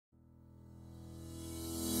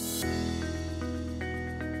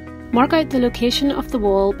Mark out the location of the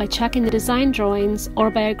wall by checking the design drawings or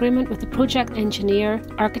by agreement with the project engineer,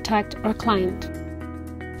 architect or client.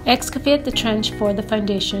 Excavate the trench for the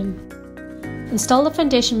foundation. Install the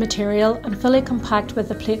foundation material and fully compact with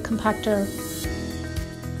the plate compactor.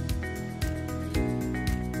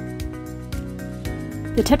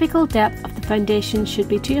 The typical depth of the foundation should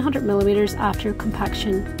be 200 mm after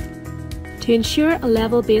compaction. To ensure a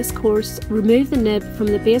level base course, remove the nib from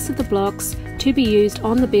the base of the blocks to be used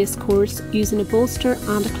on the base course using a bolster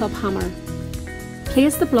and a club hammer.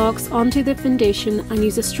 Place the blocks onto the foundation and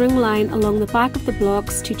use a string line along the back of the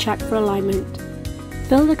blocks to check for alignment.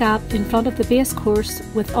 Fill the gap in front of the base course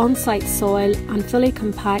with on-site soil and fully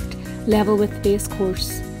compact level with the base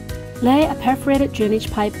course. Lay a perforated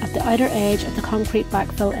drainage pipe at the outer edge of the concrete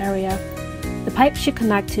backfill area. The pipe should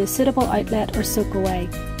connect to a suitable outlet or soak away.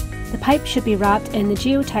 The pipe should be wrapped in the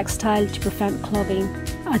geotextile to prevent clogging.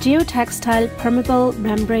 A geotextile permeable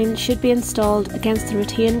membrane should be installed against the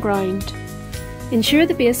retained ground. Ensure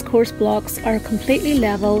the base course blocks are completely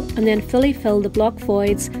level and then fully fill the block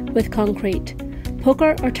voids with concrete.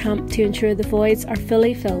 Poker or tamp to ensure the voids are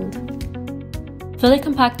fully filled. Fully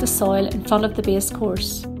compact the soil in front of the base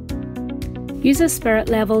course. Use a spirit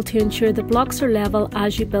level to ensure the blocks are level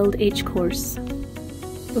as you build each course.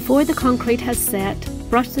 Before the concrete has set,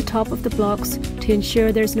 brush the top of the blocks to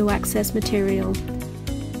ensure there is no excess material.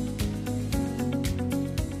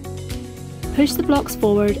 Push the blocks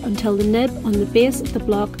forward until the nib on the base of the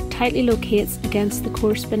block tightly locates against the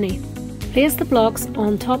course beneath. Place the blocks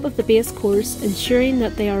on top of the base course, ensuring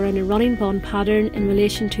that they are in a running bond pattern in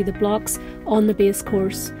relation to the blocks on the base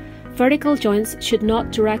course. Vertical joints should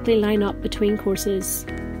not directly line up between courses.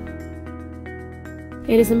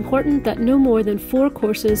 It is important that no more than 4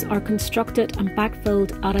 courses are constructed and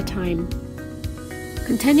backfilled at a time.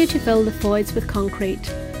 Continue to fill the voids with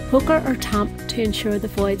concrete. Poker or tamp to ensure the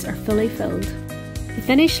voids are fully filled. The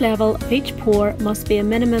finish level of each pour must be a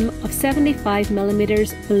minimum of 75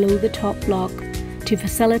 mm below the top block to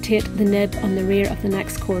facilitate the nib on the rear of the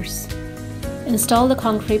next course. Install the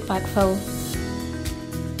concrete backfill.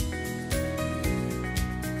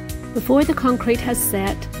 Before the concrete has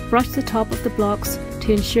set, brush the top of the blocks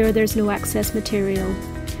to ensure there is no excess material.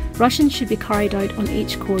 Brushing should be carried out on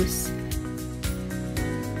each course.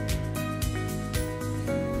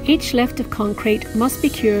 Each lift of concrete must be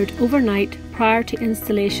cured overnight prior to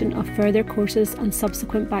installation of further courses and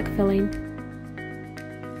subsequent backfilling.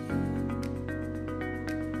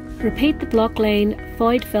 Repeat the block laying,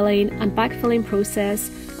 void filling and backfilling process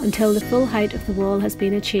until the full height of the wall has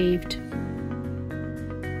been achieved.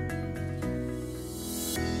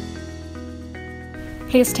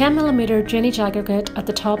 Place 10 mm drainage aggregate at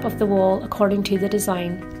the top of the wall according to the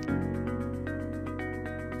design.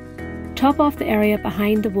 Top off the area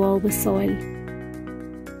behind the wall with soil.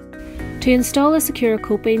 To install the Secura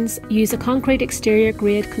copings, use a concrete exterior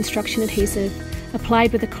grade construction adhesive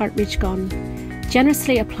applied with a cartridge gun.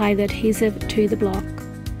 Generously apply the adhesive to the block.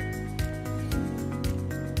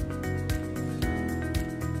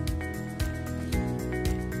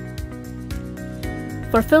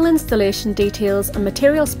 For full installation details and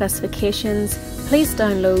material specifications, please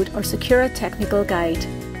download our Secura Technical Guide.